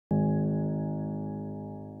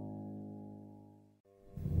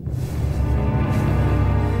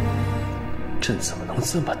朕怎么能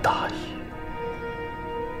这么大意？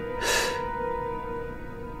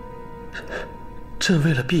朕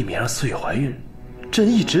为了避免让思雨怀孕，朕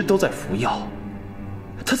一直都在服药。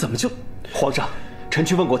她怎么就……皇上，臣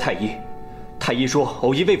去问过太医，太医说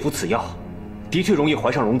偶一未服此药，的确容易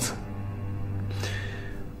怀上龙子。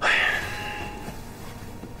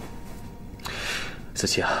子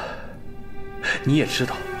期啊，你也知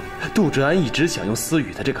道，杜哲安一直想用思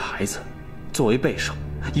雨的这个孩子作为备手，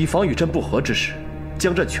以防与朕不和之时，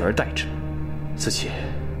将朕取而代之。子期，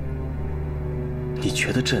你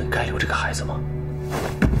觉得朕该留这个孩子吗？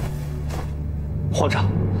皇上，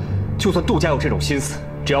就算杜家有这种心思，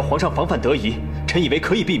只要皇上防范得宜，臣以为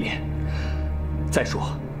可以避免。再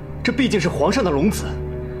说，这毕竟是皇上的龙子，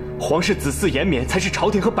皇室子嗣延绵才是朝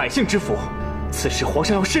廷和百姓之福，此事皇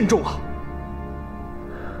上要慎重啊！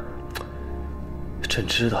朕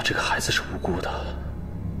知道这个孩子是无辜的，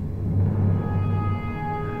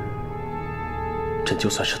朕就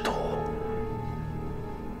算是赌，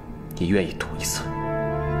也愿意赌一次。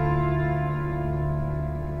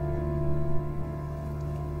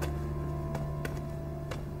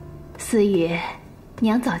思雨，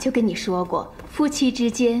娘早就跟你说过，夫妻之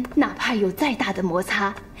间哪怕有再大的摩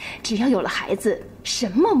擦，只要有了孩子，什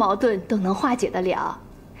么矛盾都能化解得了。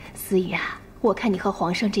思雨啊，我看你和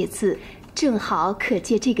皇上这次正好可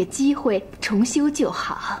借这个机会重修旧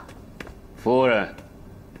好。夫人，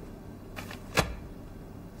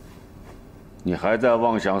你还在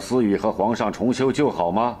妄想思雨和皇上重修旧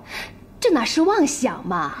好吗？这哪是妄想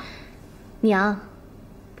嘛！娘，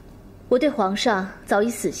我对皇上早已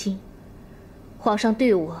死心。皇上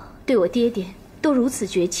对我爹爹都如此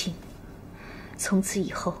绝情，从此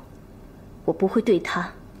以后，我不会对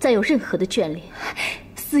他再有任何的眷恋。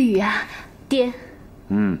思雨啊，爹，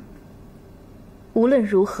无论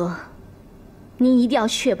如何，您一定要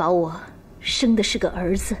确保我生的是个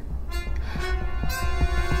儿子。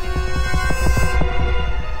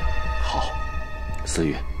好，思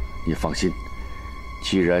雨，你放心，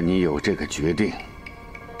既然你有这个决定，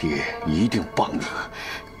爹一定帮你。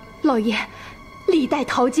老爷，历代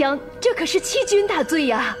逃疆，这可是欺君大罪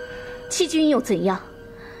呀！欺君又怎样？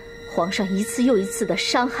皇上一次又一次的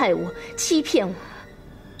伤害我、欺骗我，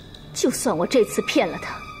就算我这次骗了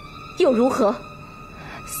他，又如何？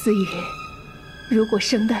思雨，如果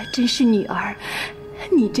生的真是女儿，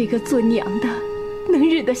你这个做娘的能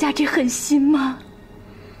忍得下这狠心吗？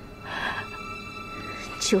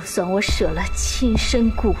就算我舍了亲生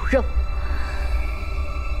骨肉，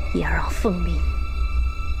也要让凤鸣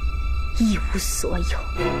一无所有。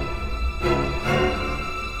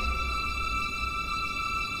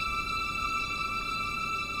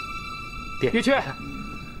爹，月缺，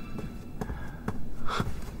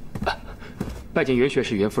拜见袁学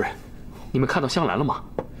士、袁夫人。你们看到香兰了吗？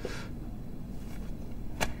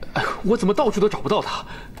哎，我怎么到处都找不到她？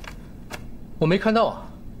我没看到啊。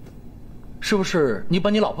是不是你把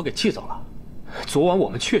你老婆给气走了？昨晚我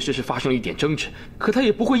们确实是发生了一点争执，可她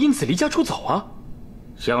也不会因此离家出走啊。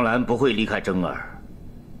香兰不会离开真儿。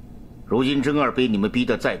如今真儿被你们逼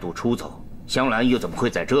得再度出走，香兰又怎么会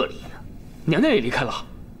在这里呀？娘娘也离开了。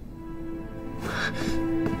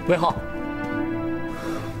魏浩，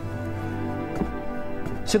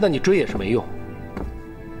现在你追也是没用。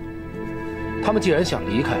他们既然想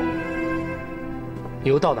离开，你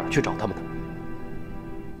又到哪儿去找他们呢？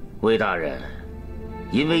魏大人，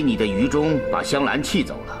因为你的愚忠把香兰气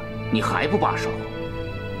走了，你还不罢手？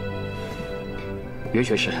袁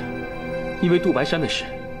学士，因为杜白山的事，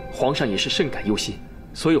皇上也是甚感忧心，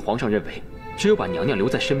所以皇上认为，只有把娘娘留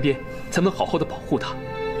在身边，才能好好的保护她。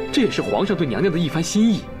这也是皇上对娘娘的一番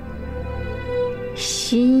心意。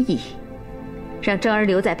心意，让真儿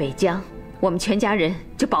留在北疆，我们全家人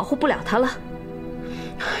就保护不了她了。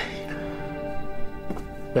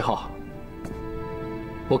魏浩，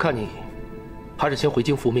我看你还是先回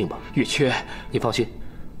京复命吧。月缺，你放心，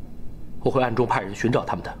我会暗中派人寻找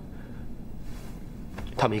他们的，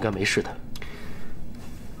他们应该没事的。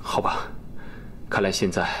好吧，看来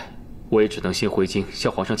现在我也只能先回京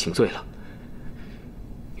向皇上请罪了。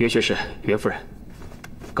袁学士、袁夫人，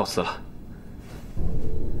告辞了。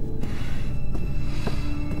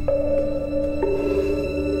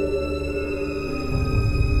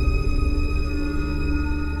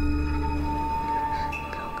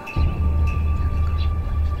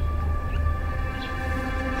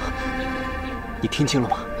你听清了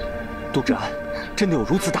吗？杜志安真的有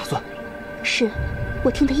如此打算？是，我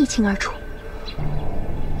听得一清二楚。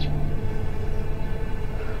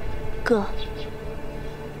哥，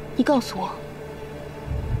你告诉我，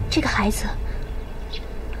这个孩子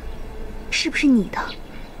是不是你的？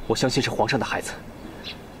我相信是皇上的孩子。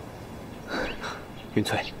云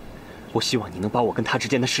翠，我希望你能把我跟他之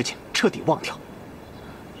间的事情彻底忘掉。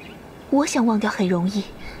我想忘掉很容易，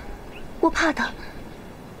我怕的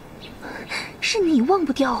是你忘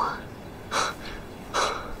不掉啊。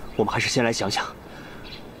我们还是先来想想，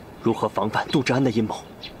如何防范杜志安的阴谋。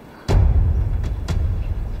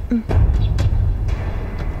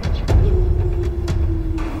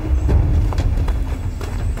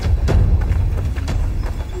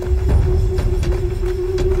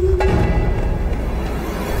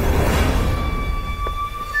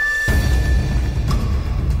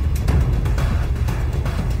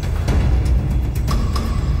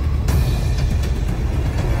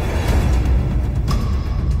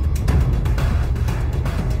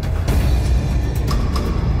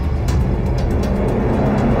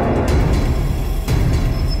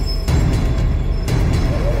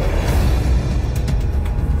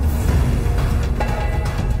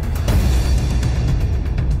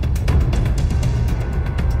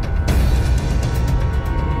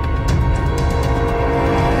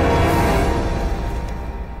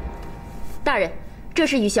大人，这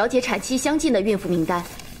是与小姐产期相近的孕妇名单。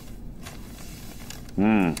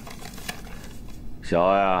小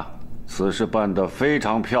艾，此事办得非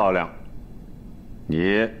常漂亮，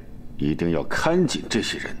你一定要看紧这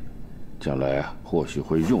些人，将来或许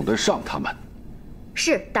会用得上他们。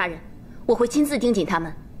是，大人，我会亲自盯紧他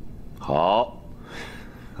们。好。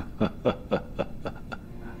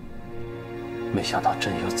没想到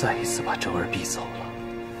朕又再一次把征儿逼走了。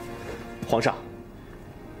皇上，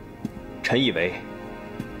臣以为，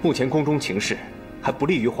目前宫中情势还不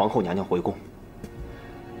利于皇后娘娘回宫。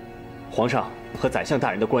皇上和宰相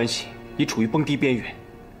大人的关系已处于崩堤边缘，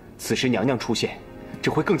此时娘娘出现，只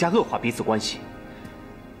会更加恶化彼此关系。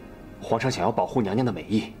皇上想要保护娘娘的美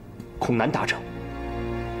意，恐难达成。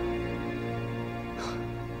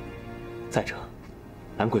再者，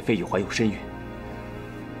兰贵妃已怀有身孕，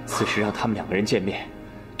此时让他们两个人见面，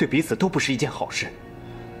对彼此都不是一件好事。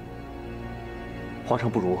皇上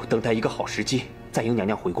不如等待一个好时机，再迎娘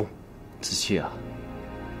娘回宫。子期啊，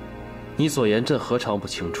你所言朕何尝不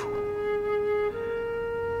清楚？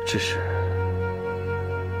只是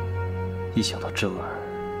一想到征儿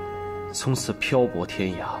从此漂泊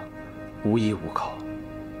天涯，无依无靠，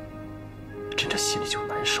朕这心里就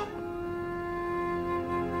难受。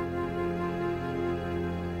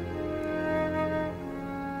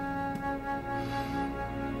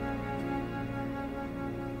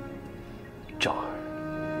征儿，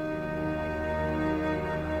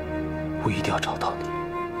我一定要找到你。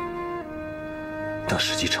等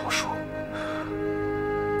时机成熟，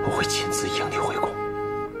我会亲自迎你回宫。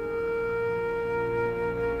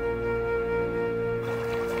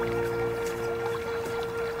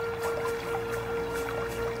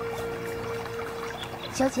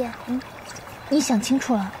小姐，你想清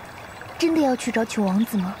楚了，真的要去找九王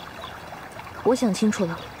子吗？我想清楚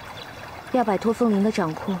了，要摆脱风铃的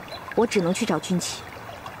掌控，我只能去找君启。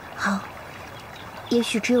好，也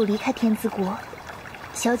许只有离开天子国，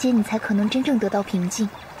小姐你才可能真正得到平静。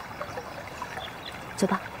走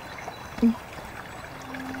吧。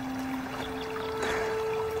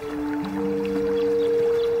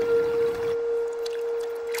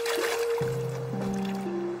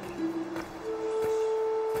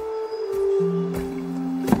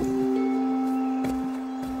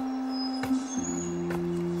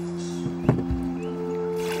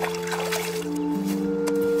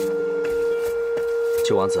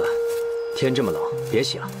九王子，天这么冷，别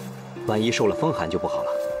洗了，万一受了风寒就不好了。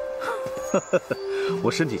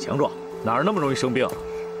我身体强壮，哪儿那么容易生病？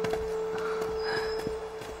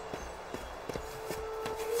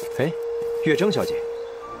哎，月征小姐，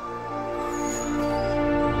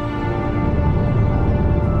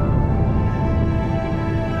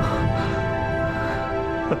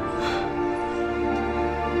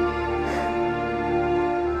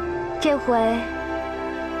这回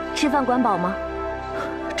吃饭管饱吗？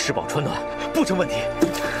吃饱穿暖不成问题。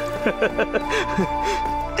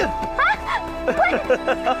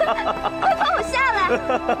快放我下来！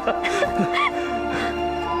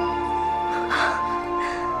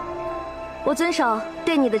我遵守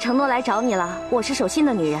对你的承诺来找你了，我是守信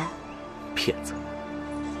的女人。骗子！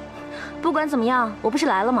不管怎么样，我不是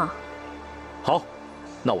来了吗？好，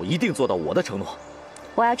那我一定做到我的承诺。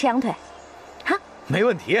我要吃羊腿。哈，没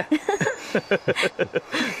问题。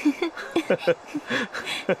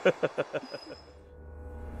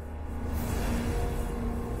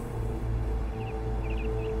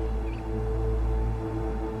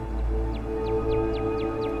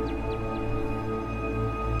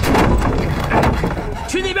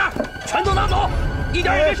去那边，全都拿走，一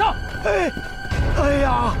点也别剩。哎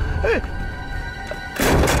呀，哎！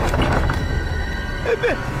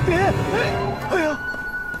别！哎呀！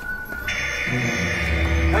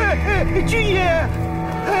君爷！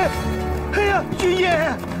哎呀，君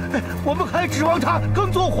爷！我们还指望他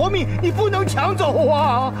耕作活命，你不能抢走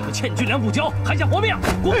啊！你欠军粮不交，还想活命？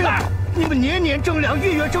滚开！你们年年征粮，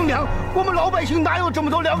月月征粮，我们老百姓哪有这么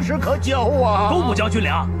多粮食可交啊？都不交军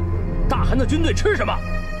粮，大汗的军队吃什么？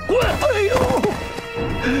滚！哎呦，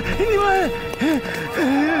你们，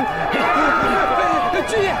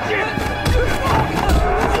军爷！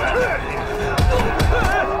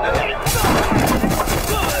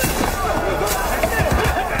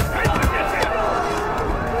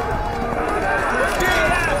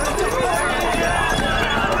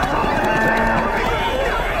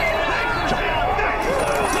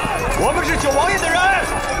我们是九王爷的人，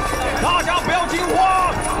大家不要惊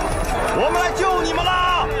慌，我们来救你们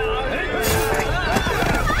啦！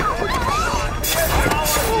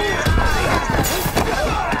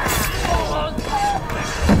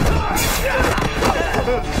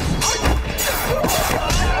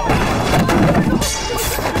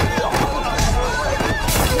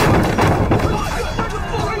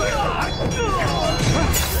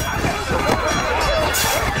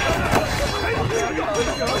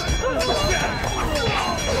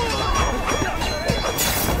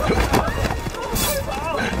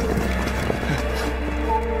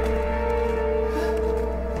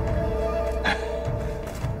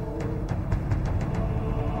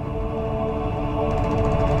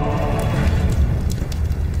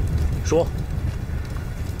说，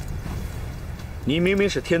你明明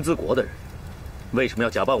是天资国的人，为什么要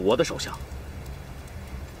假扮我的手下？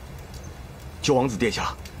九王子殿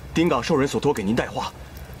下，丁岗受人所托给您带话，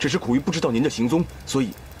只是苦于不知道您的行踪，所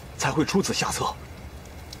以才会出此下策。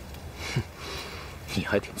哼，你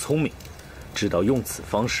还挺聪明，知道用此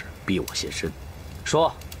方式逼我现身。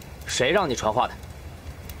说，谁让你传话的？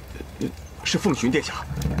是奉巡殿下，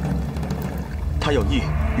他有意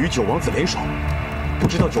与九王子联手，不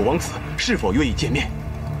知道九王子是否愿意见面。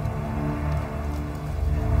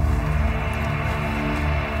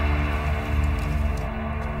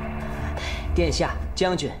殿下，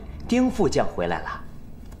将军，丁副将回来了。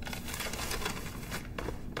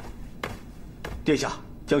殿下，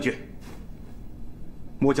将军，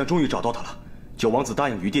末将终于找到他了。九王子答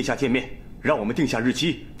应与殿下见面，让我们定下日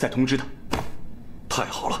期再通知他。太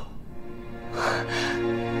好了。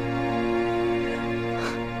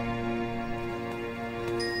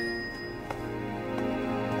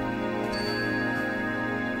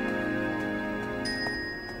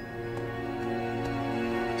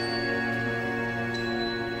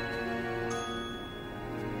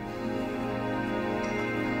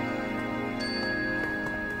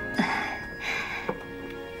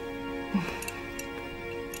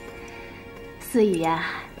思雨呀，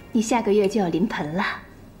你下个月就要临盆了，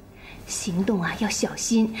行动啊要小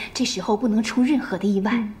心，这时候不能出任何的意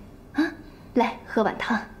外。啊，来喝碗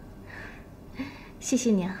汤。谢谢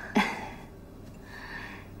娘。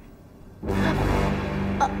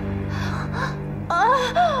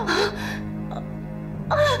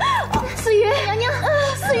思雨，娘娘，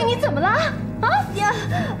思雨你怎么了？啊呀，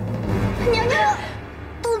娘娘，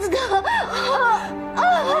肚子疼。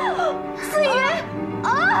思雨，哎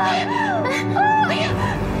呀，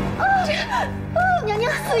娘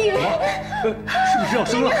娘，思雨，是不是要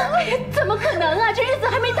生了？怎么可能啊？这日子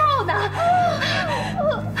还没到呢。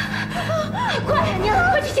快，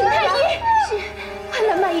娘，快去请太医。是，快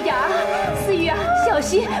来慢一点啊，思雨啊，小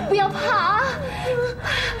心，不要怕啊。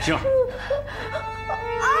星儿，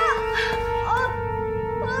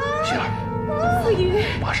星儿，思雨，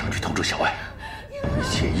马上去通知小艾，一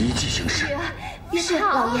切依计行事。是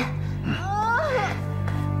老爷。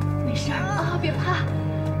没事啊，别怕。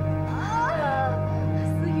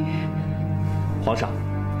思雨，皇上，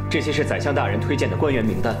这些是宰相大人推荐的官员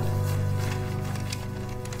名单。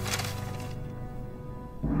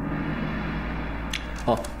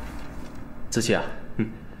哦，子期啊，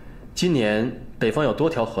今年北方有多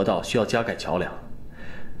条河道需要加盖桥梁，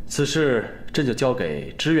此事朕就交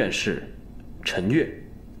给知院士陈月，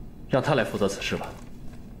让他来负责此事吧。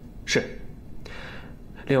是。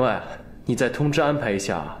另外啊，你再通知安排一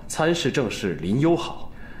下参事正事林友好，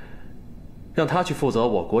让他去负责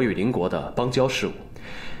我国与邻国的邦交事务，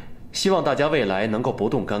希望大家未来能够不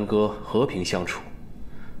动干戈，和平相处。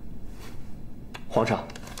皇上，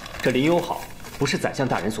这林友好不是宰相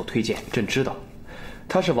大人所推荐，朕知道，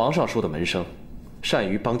他是王尚书的门生，善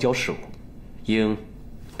于邦交事务，应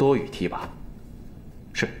多予提拔。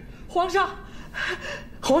是。皇上，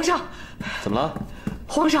皇上，怎么了？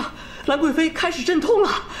皇上，兰贵妃开始阵痛了。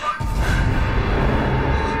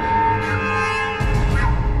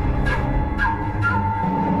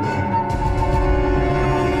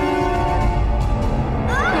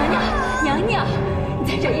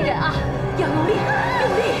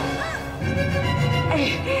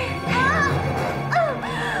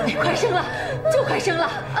快生了，就快生了！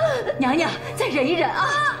娘娘，再忍一忍啊！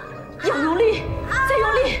要用力，再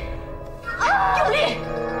用力，用力！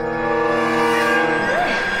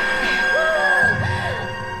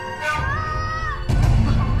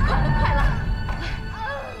快了，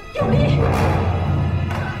用力！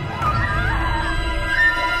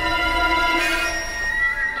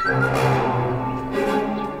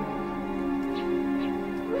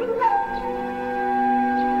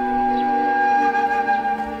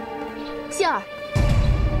杏儿，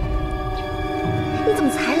你怎么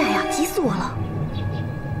才来呀？急死我了！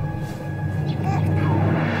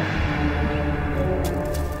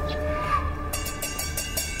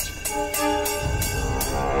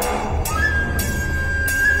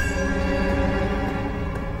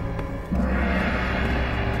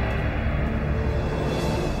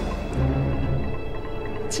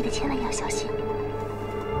记得千万要小心。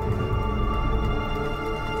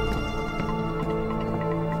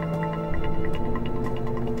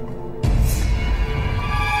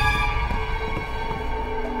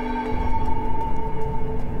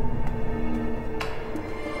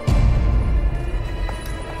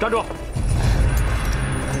站住！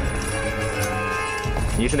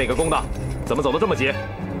你是哪个宫的？怎么走得这么急？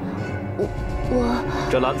我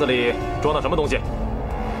这篮子里装的什么东西？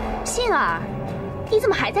杏儿，你怎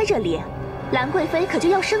么还在这里？兰贵妃可就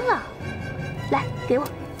要生了。来，给我。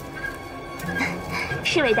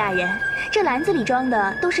侍卫大人，这篮子里装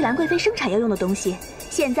的都是兰贵妃生产要用的东西。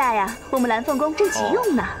现在呀，我们兰凤宫正急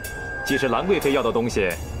用呢。既是兰贵妃要的东西，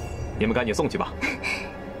你们赶紧送去吧。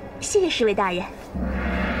谢谢侍卫大人。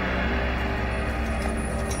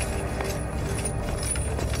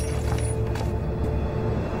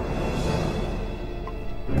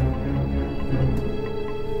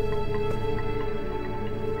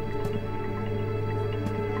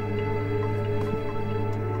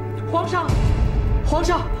皇上，皇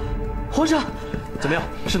上，皇上，怎么样？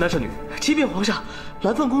是男是女？启禀皇上，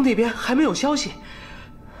兰凤宫那边还没有消息。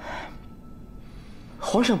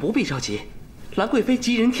皇上不必着急，兰贵妃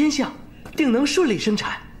吉人天相，定能顺利生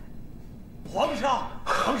产。皇上，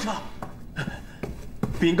皇上，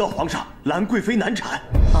禀告皇上，兰贵妃难产。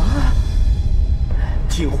啊！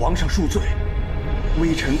请皇上恕罪。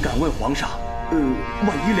微臣敢问皇上，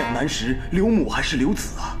万一两难时，留母还是留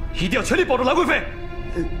子啊？一定要全力保住兰贵妃。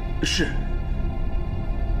是。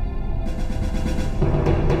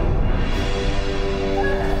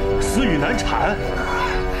思雨难产。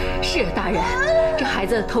是大人，这孩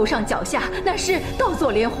子头上脚下那是倒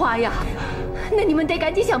做莲花呀。那你们得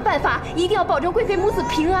赶紧想办法，一定要保证贵妃母子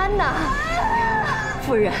平安呐！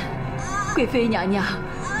夫人，贵妃娘娘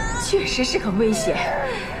确实是很危险，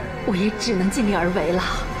我也只能尽力而为了。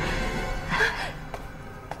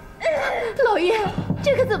老爷，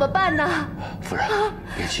这可怎么办呢？夫人，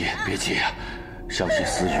别急，别急，相信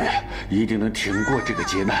思雨一定能挺过这个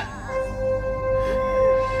劫难。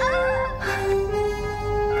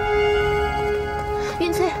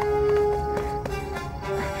云翠，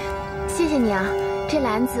谢谢你啊，这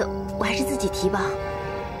篮子我还是自己提吧。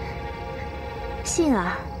杏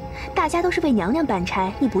儿，大家都是为娘娘办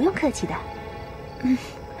差，你不用客气的。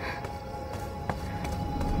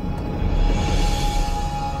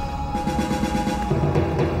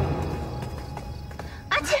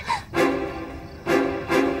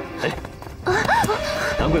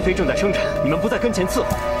兰贵妃正在生产，你们不在跟前伺候，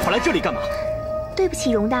跑来这里干嘛？对不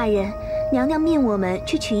起，容大人，娘娘命我们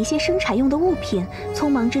去取一些生产用的物品，匆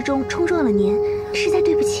忙之中冲撞了您，实在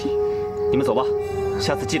对不起。你们走吧，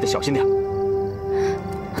下次记得小心点。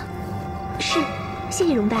是，谢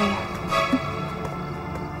谢容大人。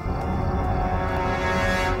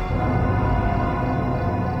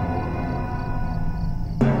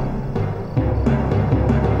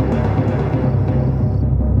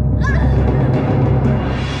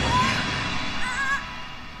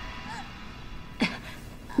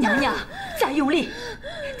娘娘，再用力，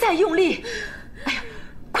再用力！哎呀，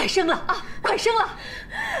快生了啊，快生了！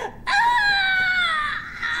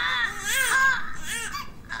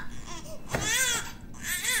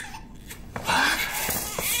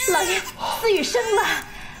老爷，思雨生了。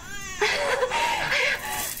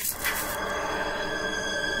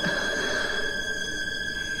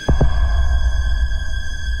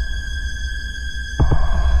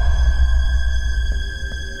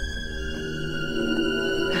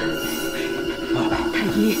太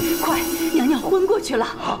医，快，娘娘昏过去了，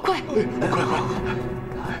快，快！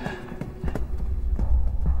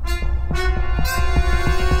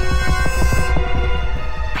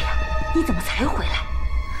哎呀，你怎么才回来？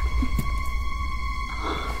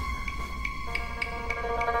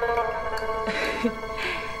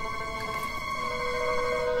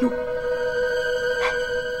哟，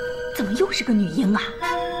怎么又是个女婴啊？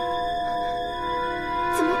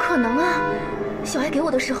怎么可能啊？小爱给我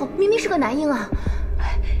的时候明明是个男婴啊！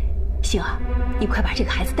杏儿，你快把这个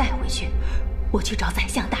孩子带回去，我去找宰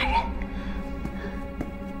相大人。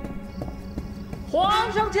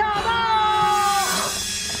皇上驾到！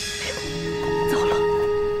糟了，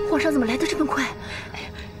皇上怎么来得这么快？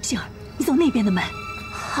杏儿，你走那边的门。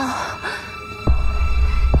好。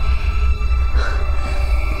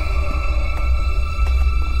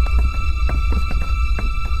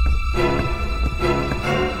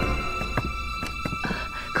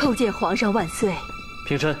叩见皇上万岁！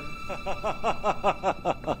平身。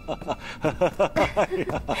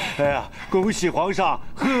哎呀，恭喜皇上，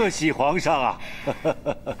贺喜皇上啊！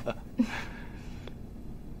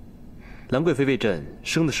兰贵妃为朕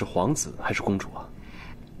生的是皇子还是公主啊？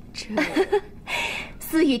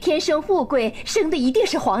思雨天生富贵，生的一定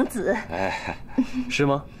是皇子。哎，是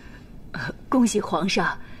吗？恭喜皇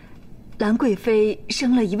上，兰贵妃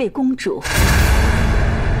生了一位公主。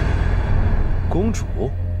公主？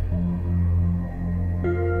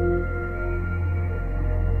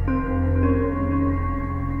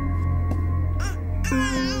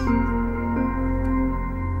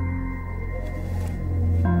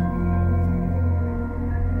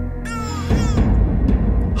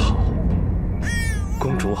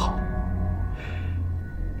好，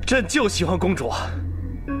朕就喜欢公主，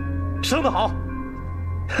生得好。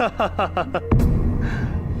哈哈哈哈哈！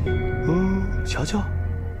瞧瞧，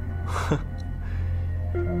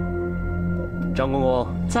张公公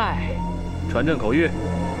在，传朕口谕，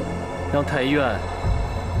让太医院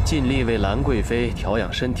尽力为兰贵妃调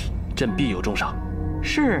养身体，朕必有重赏。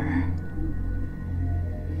是。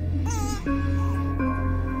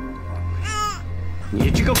你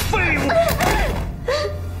这个废物！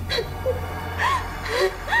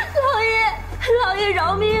老爷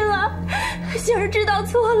饶命啊！杏儿知道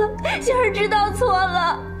错了，杏儿知道错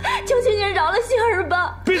了，求求您饶了杏儿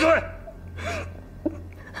吧！闭嘴！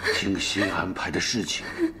精心安排的事情，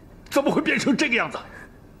怎么会变成这个样子？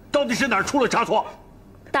到底是哪儿出了差错？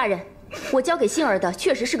大人，我交给杏儿的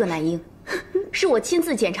确实是个男婴，是我亲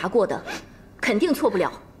自检查过的，肯定错不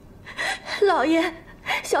了。老爷，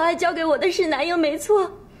小爱交给我的是男婴没错，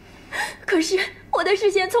可是我的视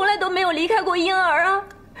线从来都没有离开过婴儿啊！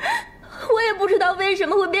我也不知道为什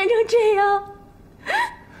么会变成这样。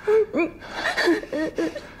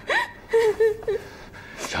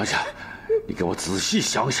想想，你给我仔细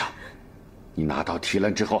想想，你拿到提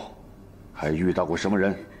篮之后，还遇到过什么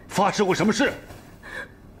人，发生过什么事？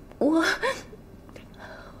我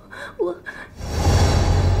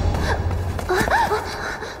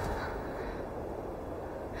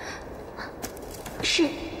是，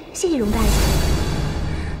谢谢容大人。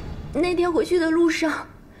那天回去的路上，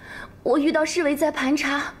我遇到侍卫在盘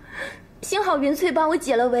查，幸好云翠帮我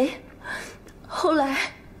解了围。后来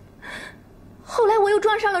我又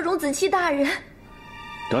撞上了荣子期大人。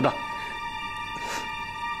等等，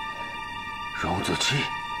荣子期，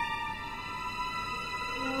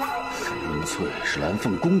云翠是蓝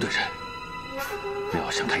凤宫的人，料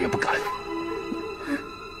想他也不敢。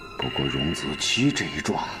不过荣子期这一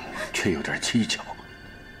撞，却有点蹊跷，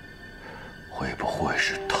会不会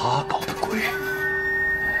是他搞的鬼？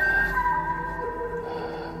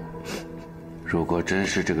如果真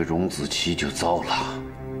是这个荣子期，就糟了。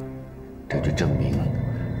这就证明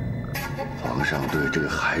皇上对这个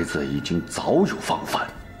孩子已经早有防范，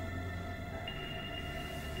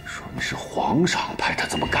说明是皇上派他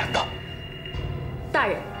这么干的。大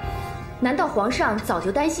人，难道皇上早就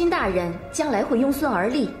担心大人将来会拥孙而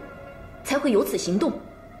立，才会有此行动？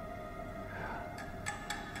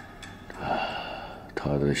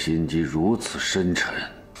他的心机如此深沉，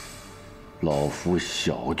老夫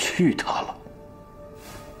小觑他了。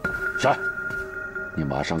小爱，你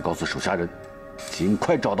马上告诉手下人，尽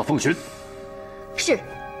快找到凤寻。是。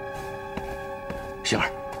杏儿，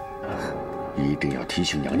一定要提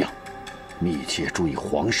醒娘娘，密切注意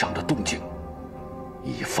皇上的动静，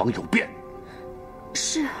以防有变。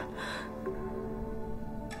是。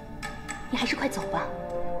你还是快走吧，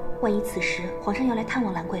万一此时皇上要来探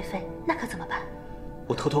望兰贵妃，那可怎么办？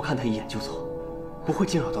我偷偷看他一眼就走，不会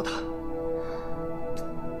惊扰到他。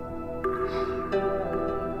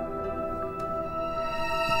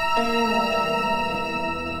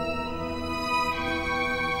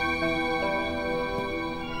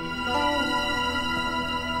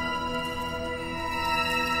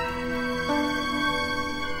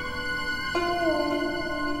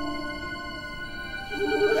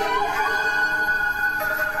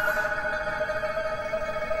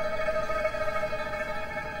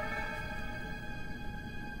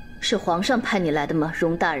是皇上派你来的吗，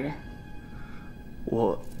荣大人？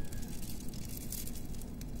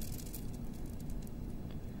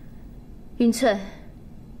云翠，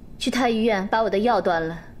去太医院把我的药端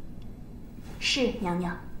来。是，娘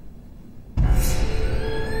娘。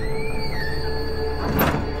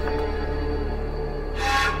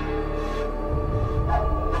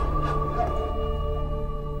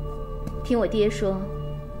听我爹说，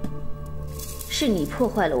是你破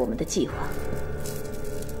坏了我们的计划。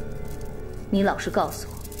你老实告诉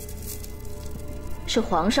我，是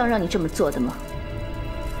皇上让你这么做的吗？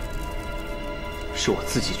是我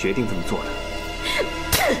自己决定这么做的。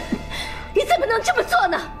你怎么能这么做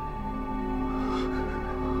呢？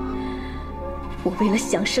我为了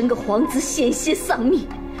想生个皇子险些丧命，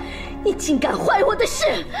你竟敢坏我的事！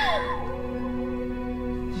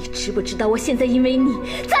你知不知道我现在因为你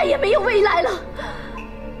再也没有未来了？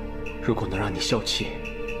如果能让你消气，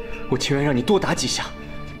我情愿让你多打几下。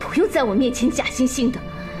不用在我面前假惺惺的。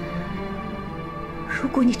如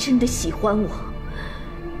果你真的喜欢我，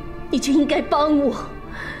你就应该帮我。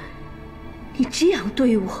你这样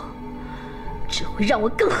对我，只会让我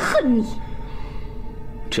更恨你。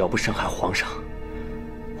只要不伤害皇上，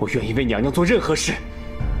我愿意为娘娘做任何事。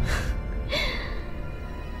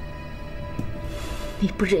你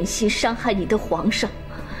不忍心伤害你的皇上，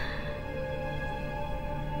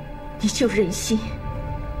你就忍心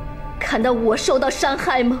看到我受到伤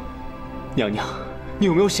害吗？娘娘，你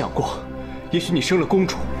有没有想过，也许你生了公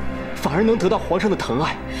主，反而能得到皇上的疼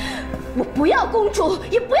爱？我不要公主，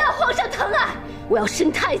也不要皇上疼爱，我要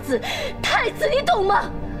生太子，太子，你懂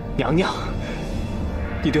吗？娘娘，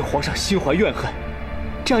你对皇上心怀怨恨，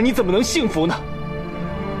这样你怎么能幸福呢？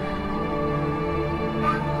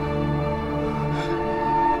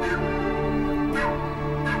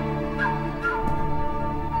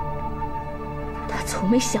他从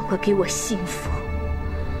没想过给我幸福，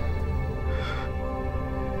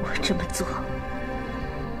我这么做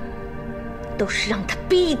都是让他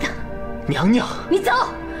逼的。娘娘，你走，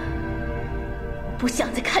不想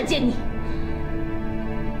再看见你。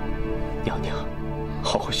娘娘，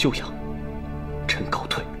好好休养，臣告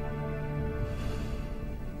退。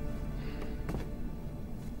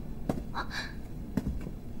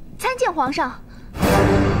参见皇上。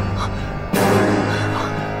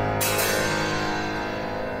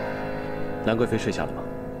兰贵妃睡下了吗？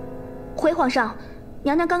回皇上，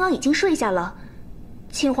娘娘刚刚已经睡下了，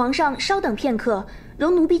请皇上稍等片刻，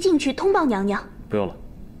容奴婢进去通报娘娘。不用了，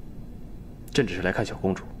朕只是来看小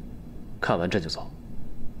公主，看完朕就走。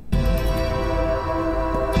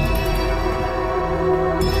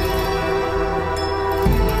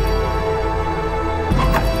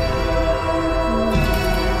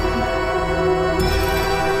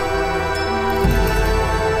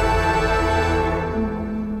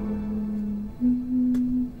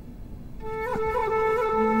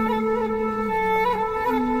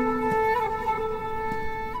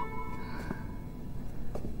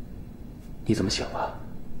你怎么醒了？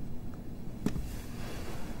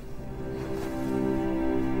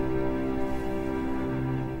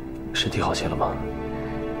身体好些了吗？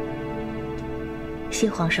谢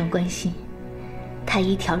皇上关心，太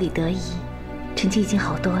医调理得宜，臣妾已经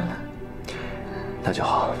好多了。那就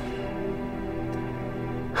好。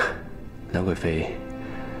兰贵妃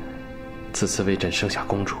此次为朕生下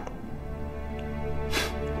公主，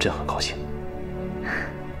朕很高兴。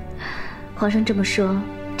皇上这么说，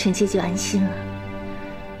臣妾就安心了。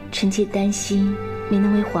臣妾担心没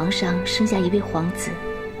能为皇上生下一位皇子，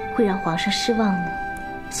会让皇上失望呢。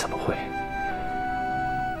怎么会？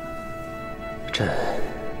朕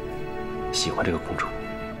喜欢这个公主，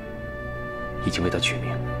已经为她取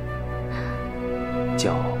名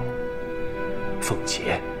叫凤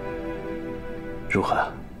洁，如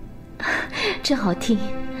何？真好听。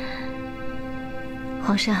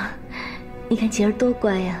皇上，你看洁儿多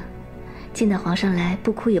乖呀，见到皇上来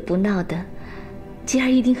不哭也不闹的，洁儿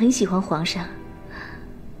一定很喜欢皇上。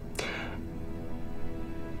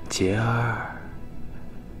洁儿，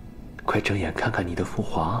快睁眼看看你的父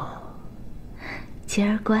皇。洁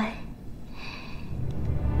儿乖。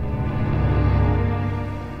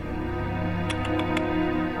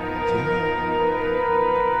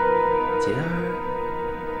洁儿。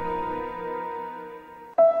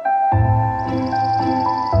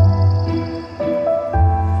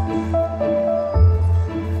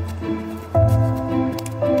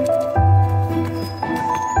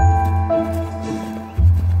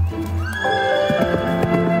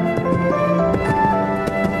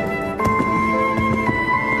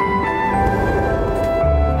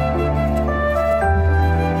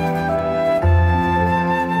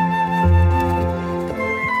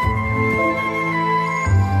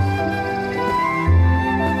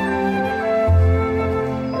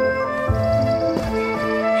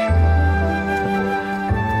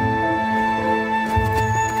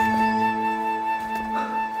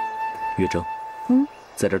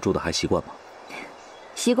在这住的还习惯吗？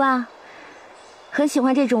习惯啊，很喜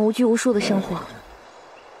欢这种无拘无束的生活。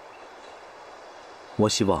我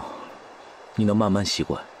希望你能慢慢习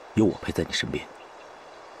惯有我陪在你身边。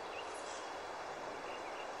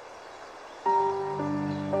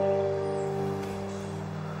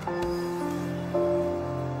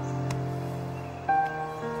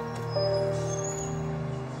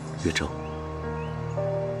月正，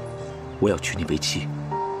我要娶你为妻，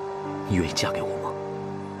你愿意嫁给我吗？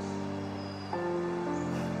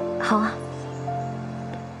好啊。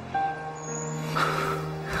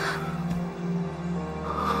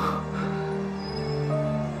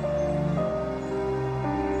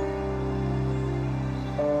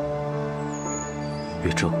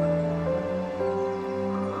月正，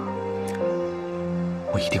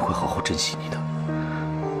我一定会好好珍惜你的。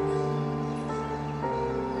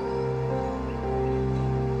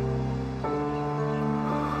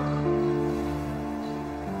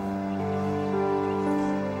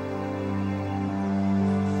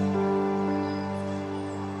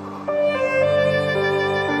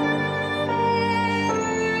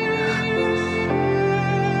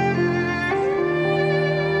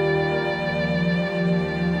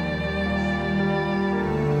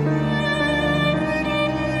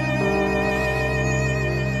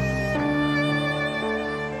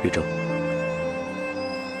月正，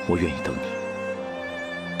我愿意等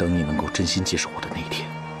你，等你能够真心接受我的那一天。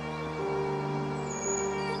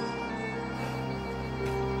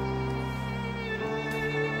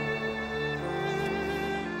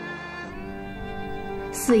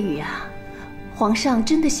思雨啊，皇上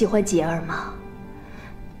真的喜欢洁儿吗？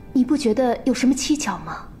你不觉得有什么蹊跷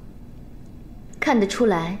吗？看得出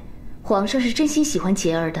来，皇上是真心喜欢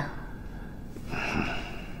洁儿的。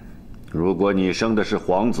如果你生的是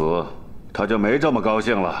皇子，他就没这么高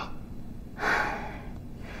兴了。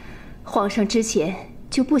皇上之前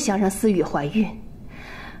就不想让思雨怀孕，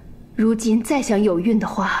如今再想有孕的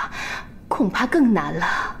话，恐怕更难了。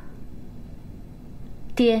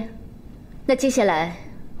爹，那接下来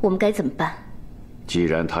我们该怎么办？既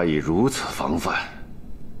然他已如此防范，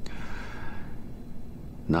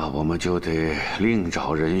那我们就得另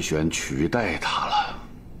找人选取代他了。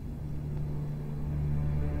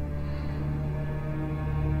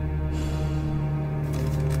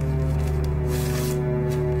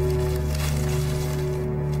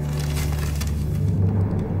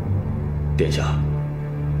殿下，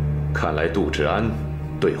看来杜志安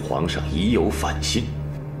对皇上已有反心，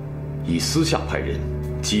已私下派人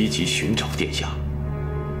积极寻找殿下。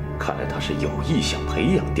看来他是有意想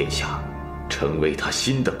培养殿下，成为他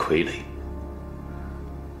新的傀儡。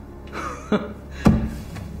哼，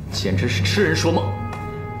简直是痴人说梦！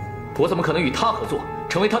我怎么可能与他合作，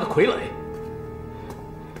成为他的傀儡？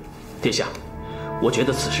殿下，我觉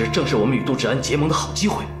得此时正是我们与杜志安结盟的好机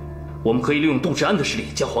会。我们可以利用杜志安的势力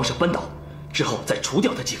将皇上扳倒，之后再除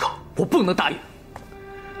掉他即可。我不能答应，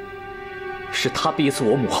是他逼死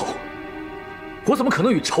我母后，我怎么可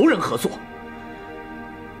能与仇人合作？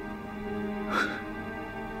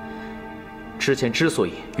之前之所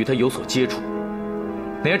以与他有所接触，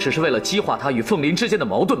那也只是为了激化他与凤林之间的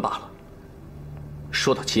矛盾罢了。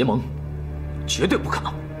说到结盟，绝对不可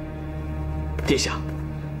能。殿下，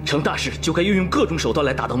成大事就该运用各种手段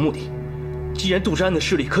来达到目的。既然杜志安的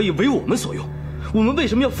势力可以为我们所用，我们为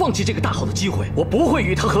什么要放弃这个大好的机会？我不会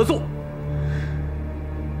与他合作。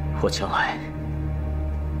我将来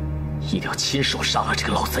一定要亲手杀了这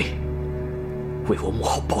个老贼，为我母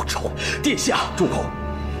后报仇。殿下，住口！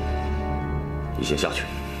你先下去。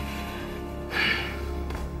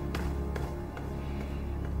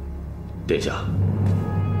殿下，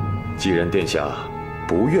既然殿下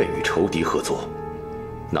不愿与仇敌合作，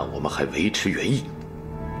那我们还维持原意，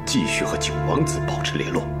继续和九王子保持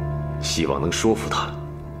联络，希望能说服他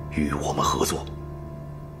与我们合作。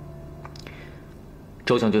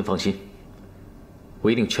周将军放心，我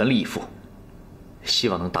一定全力以赴，希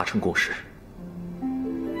望能达成共识。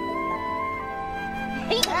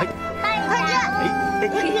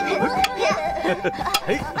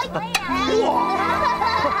哇！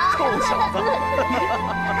臭小子！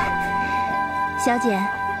小姐，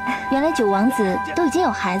原来九王子都已经有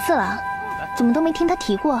孩子了，怎么都没听他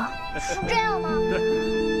提过？是这样吗？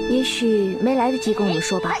也许没来得及跟我们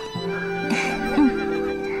说吧。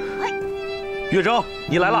月征，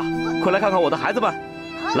你来了，快来看看我的孩子们，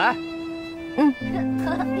来。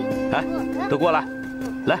哎，都过来，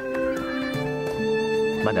来，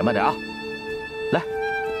慢点，慢点啊！来，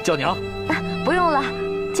叫娘。不用了，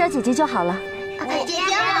叫姐姐就好了。姐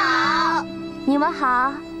姐好，你们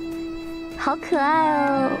好，好可爱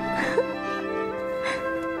哦。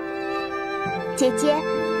姐姐，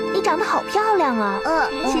你长长得好漂亮啊！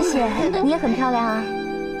谢谢，你也很漂亮啊。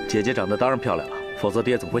姐姐长得当然漂亮了，否则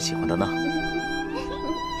爹怎么会喜欢她呢？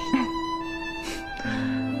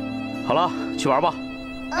好了，去玩吧。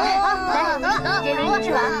来，姐姐一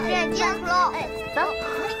起玩。这样喽，走。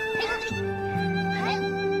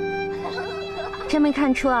真没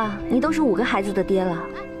看出啊，你都是5个孩子的爹了。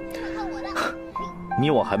你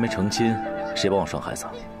我还没成亲，谁帮我生孩子？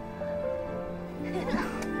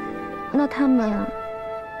那他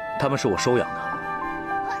们是我收养的，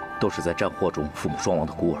都是在战祸中父母双亡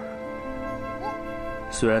的孤儿。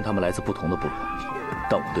虽然他们来自不同的部落，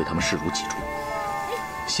但我对他们视如己出。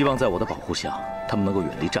希望在我的保护下，他们能够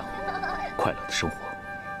远离战火，快乐的生活。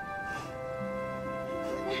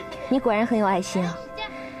你果然很有爱心啊！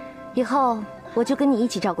以后我就跟你一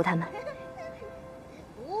起照顾他们。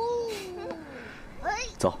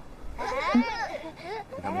走，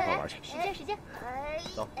跟他们一块玩去。时间，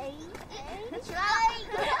走。起来！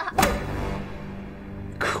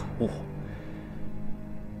可恶！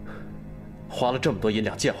花了这么多银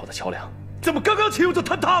两建好的桥梁，怎么刚刚启用就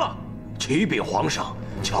坍塌了？启禀皇上，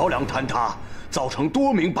桥梁坍塌，造成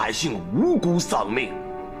多名百姓无辜丧命，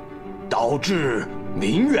导致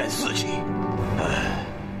民怨四起。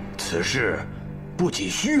此事不仅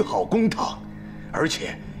虚耗公堂，而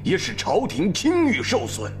且也使朝廷清誉受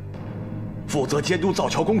损。负责监督造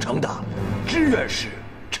桥工程的知院使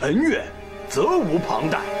陈岳责无旁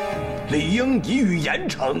贷，理应给予严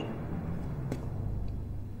惩。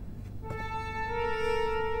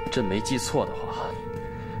朕没记错的话，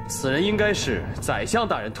此人应该是宰相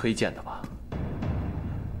大人推荐的吧？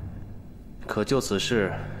可就此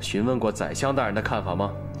事询问过宰相大人的看法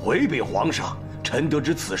吗？回禀皇上，臣得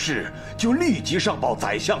知此事就立即上报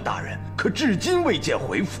宰相大人，可至今未见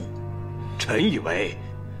回复。臣以为，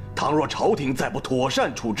倘若朝廷再不妥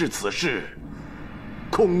善处置此事，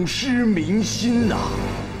恐失民心呐。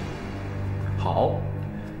好，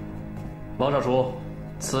王尚书，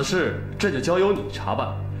此事朕就交由你查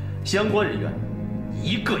办，相关人员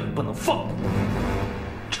一个也不能放过。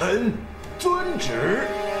臣遵旨。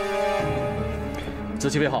子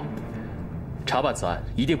期备号，查办此案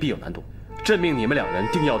一定必有难度，朕命你们2人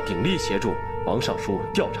定要鼎力协助王尚书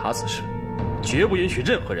调查此事，绝不允许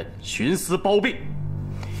任何人徇私包庇。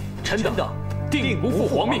臣等定不负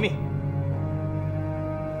皇命。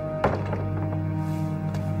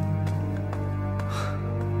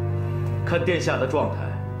看殿下的状态，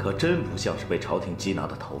可真不像是被朝廷缉拿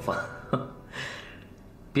的逃犯。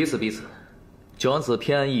彼此，九王子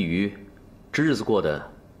偏安一隅，这日子过得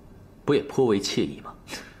不也颇为惬意吗？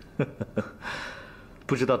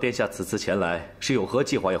不知道殿下此次前来是有何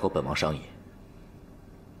计划要和本王商议？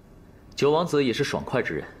九王子也是爽快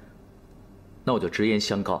之人，那我就直言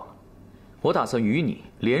相告了。我打算与你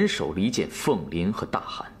联手离间凤林和大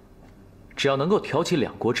汗，只要能够挑起2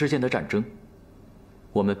国之间的战争，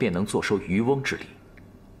我们便能坐收渔翁之利。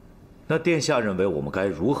那殿下认为我们该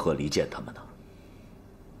如何离间他们呢？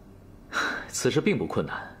此事并不困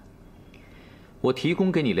难，我提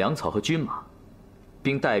供给你粮草和军马，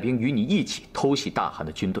并带兵与你一起偷袭大汗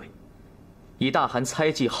的军队。以大汗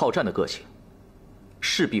猜忌好战的个性，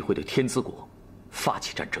势必会对天子国发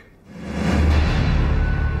起战争。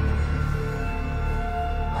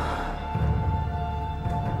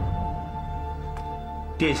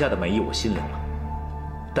殿下的美意我心领了，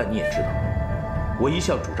但你也知道，我一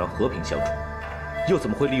向主张和平相处，又怎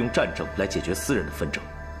么会利用战争来解决私人的纷争？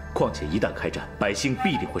况且一旦开战，百姓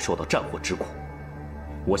必定会受到战火之苦。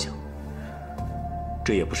我想，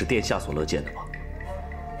这也不是殿下所乐见的吧？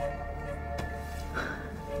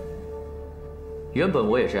原本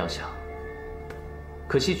我也这样想，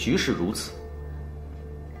可惜局势如此。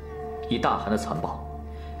以大汗的残暴，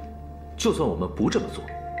就算我们不这么做，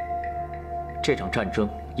这场战争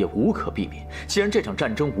也无可避免。既然这场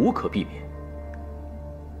战争无可避免，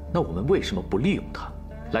那我们为什么不利用它，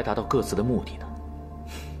来达到各自的目的呢？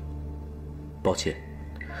抱歉，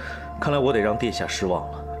看来我得让殿下失望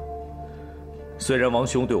了。虽然王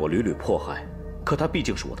兄对我屡屡迫害，可他毕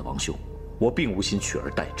竟是我的王兄，我并无心取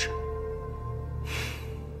而代之。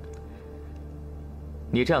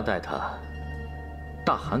你这样待他，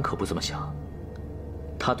大汗可不这么想。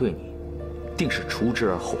他对你，定是除之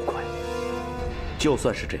而后快。就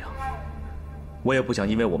算是这样，我也不想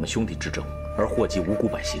因为我们兄弟之争而祸及无辜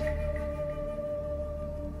百姓。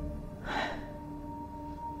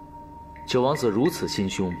九王子如此心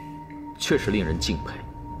胸，确实令人敬佩。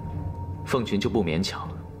凤群就不勉强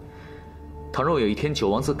了。倘若有一天九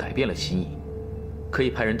王子改变了心意，可以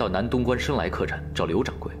派人到南东关生来客栈找刘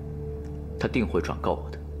掌柜，他定会转告我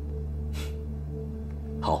的。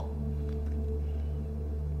好。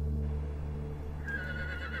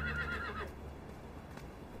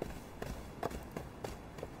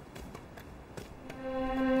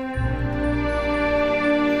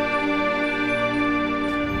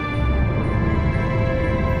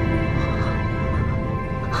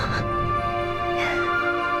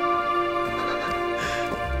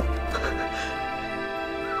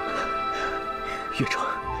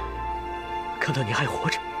看到你还活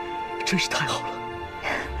着，真是太好了。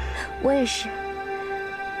我也是，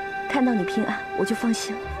看到你平安，我就放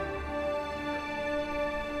心了。